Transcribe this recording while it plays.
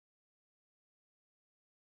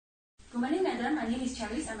Good morning, madam. My name is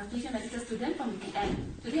Chalice. I'm a PhD medical student from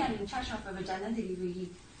UPN. Today I'm in charge of a vaginal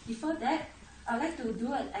delivery. Before that, I would like to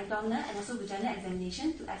do an abdominal and also vaginal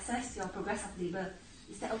examination to assess your progress of labour.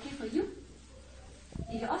 Is that okay for you?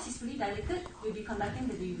 If your os is fully dilated, we'll be conducting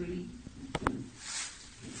the delivery.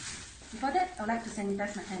 Before that, I would like to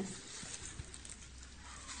sanitize my hands.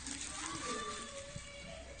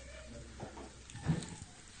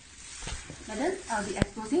 Madam, I'll be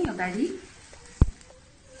exposing your belly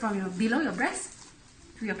from below your breast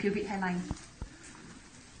to your pubic hairline.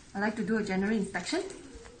 I'd like to do a general inspection,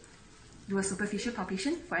 do a superficial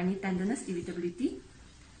palpation for any tenderness, irritability.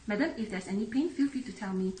 Madam, if there's any pain, feel free to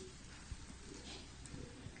tell me.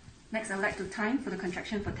 Next, I would like to time for the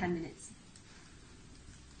contraction for 10 minutes.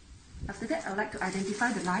 After that, I would like to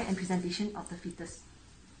identify the lie and presentation of the fetus.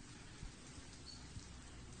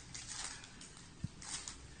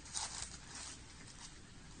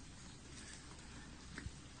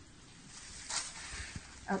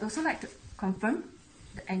 I would also like to confirm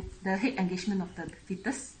the head engagement of the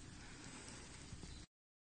fetus.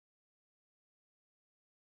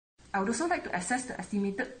 I would also like to assess the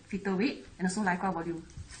estimated fetal weight and also liquor volume.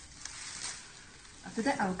 After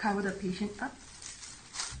that, I will cover the patient up.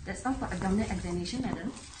 That's all for abdominal examination,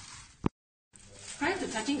 madam. Prior to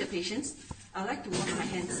touching the patients, I would like to wash my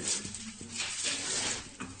hands.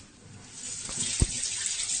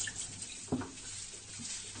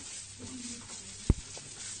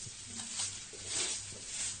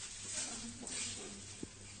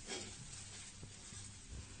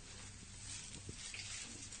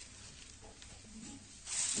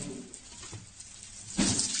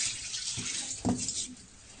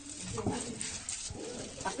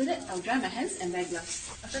 After that, I'll dry my hands and wear gloves.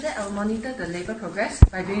 After that, I'll monitor the labour progress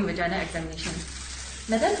by doing vaginal examination.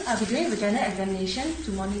 Madam, I'll be doing vaginal examination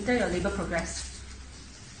to monitor your labour progress.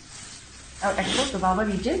 I'll expose the vulvar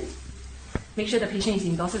region. Make sure the patient is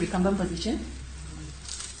in dorsal recumbent position.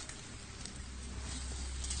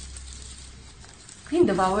 Clean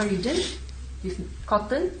the vulvar region with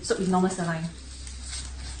cotton soaked with normal saline.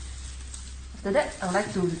 After that, I would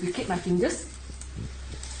like to lubricate my fingers.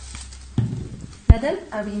 Madam,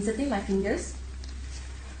 I'll be inserting my fingers.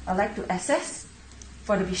 I'd like to assess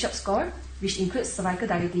for the Bishop score, which includes cervical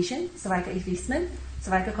dilatation, cervical effacement,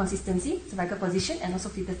 cervical consistency, cervical position, and also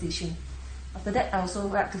fetization. After that, I also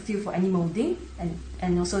like to feel for any molding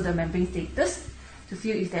and also the membrane status to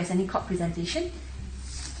feel if there's any cord presentation,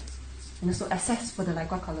 and also assess for the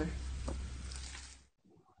liquor color.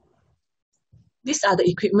 These are the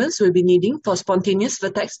equipments we'll be needing for spontaneous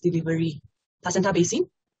vertex delivery: placenta basin,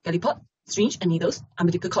 gallipot, syringe and needles,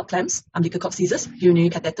 umbilical cord clamps, umbilical cord scissors, urinary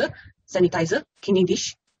catheter, sanitizer, cleaning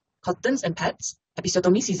dish, cottons and pads,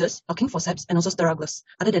 episiotomy scissors, locking forceps, and also sterile gloves.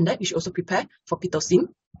 Other than that, we should also prepare for pitocin,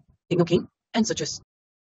 lignocaine, and sutures.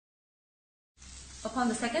 Upon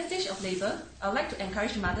the second stage of labour, I would like to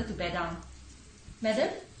encourage the mother to bear down.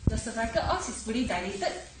 Madam, the cervical os is fully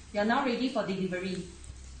dilated. You are now ready for delivery.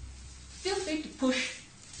 Feel free to push.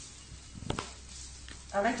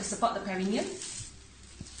 I would like to support the perineum.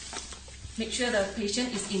 Make sure the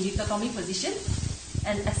patient is in lithotomy position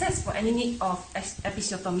and assess for any need of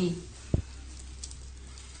episiotomy.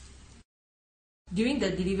 During the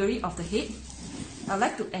delivery of the head, I would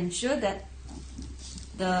like to ensure that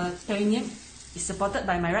the perineum is supported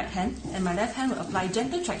by my right hand, and my left hand will apply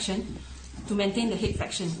gentle traction to maintain the head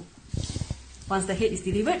flexion. Once the head is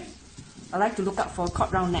delivered, I like to look out for a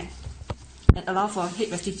cord round neck and allow for head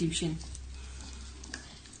restitution.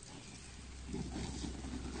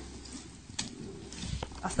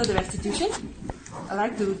 After the restitution, I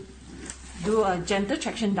like to do a gentle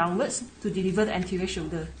traction downwards to deliver the anterior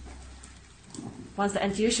shoulder. Once the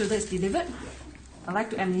anterior shoulder is delivered, I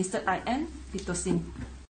like to administer IM pitocin.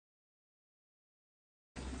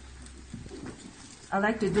 I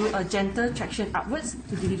like to do a gentle traction upwards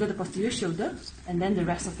to deliver the posterior shoulder and then the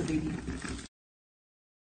rest of the baby.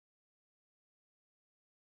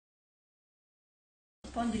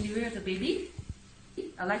 Upon delivery of the baby,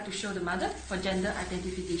 I like to show the mother for gender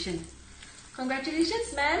identification.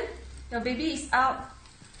 Congratulations, ma'am! Your baby is out.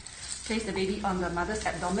 Place the baby on the mother's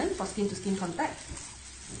abdomen for skin-to-skin contact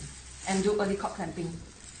and do early cord clamping.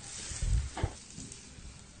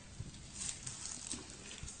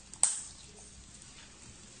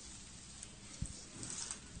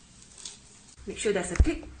 Make sure there's a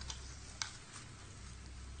clip.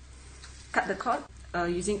 Cut the cord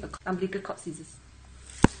using umbilical cord scissors.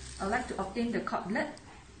 I would like to obtain the cord blood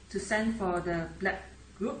to send for the blood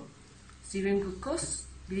group, serum glucose,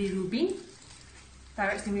 bilirubin,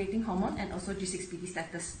 thyroid stimulating hormone, and also G6PD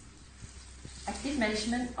status. Active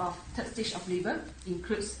management of third stage of labour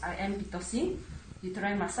includes IM pitocin,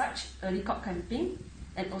 uterine massage, early cord clamping,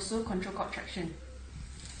 and also control cord traction.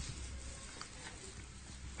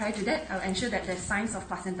 Prior to that, I'll ensure that there's signs of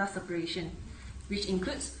placenta separation, which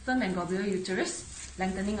includes firm and globular uterus,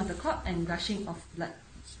 lengthening of the cord, and gushing of blood.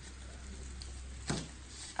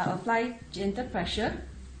 I'll apply gentle pressure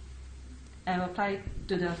and apply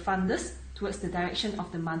to the fundus towards the direction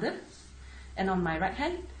of the mother. And on my right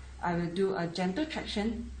hand, I will do a gentle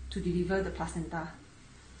traction to deliver the placenta.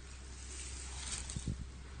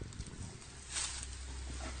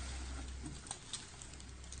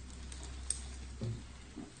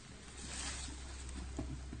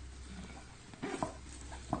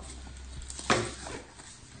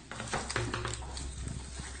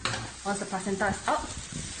 Once the placenta is out,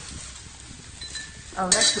 I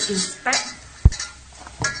would like to inspect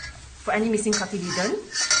for any missing cotyledon,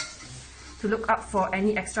 to look up for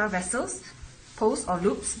any extra vessels, posts or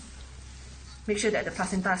loops. Make sure that the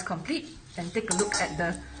placenta is complete and take a look at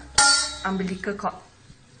the umbilical cord.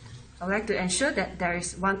 I would like to ensure that there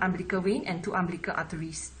is one umbilical vein and 2 umbilical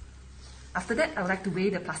arteries. After that, I would like to weigh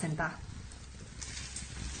the placenta.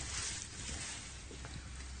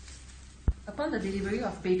 Upon the delivery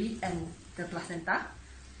of baby and the placenta,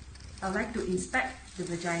 I would like to inspect the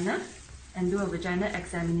vagina and do a vaginal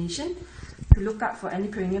examination to look up for any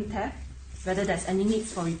perineum tear, whether there's any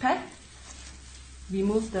needs for repair,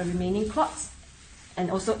 remove the remaining clots, and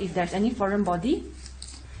also if there's any foreign body,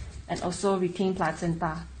 and also retain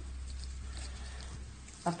placenta.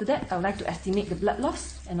 After that, I would like to estimate the blood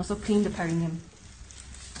loss and also clean the perineum.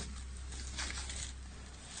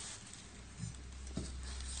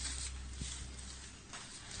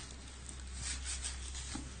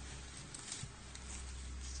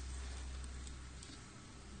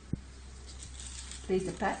 Place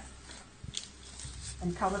the pad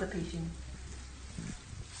and cover the patient.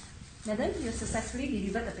 Madam, you successfully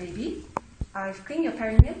delivered the baby. I've cleaned your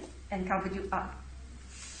perineum and covered you up.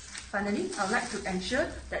 Finally, I would like to ensure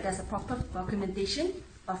that there's a proper documentation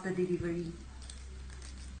of the delivery.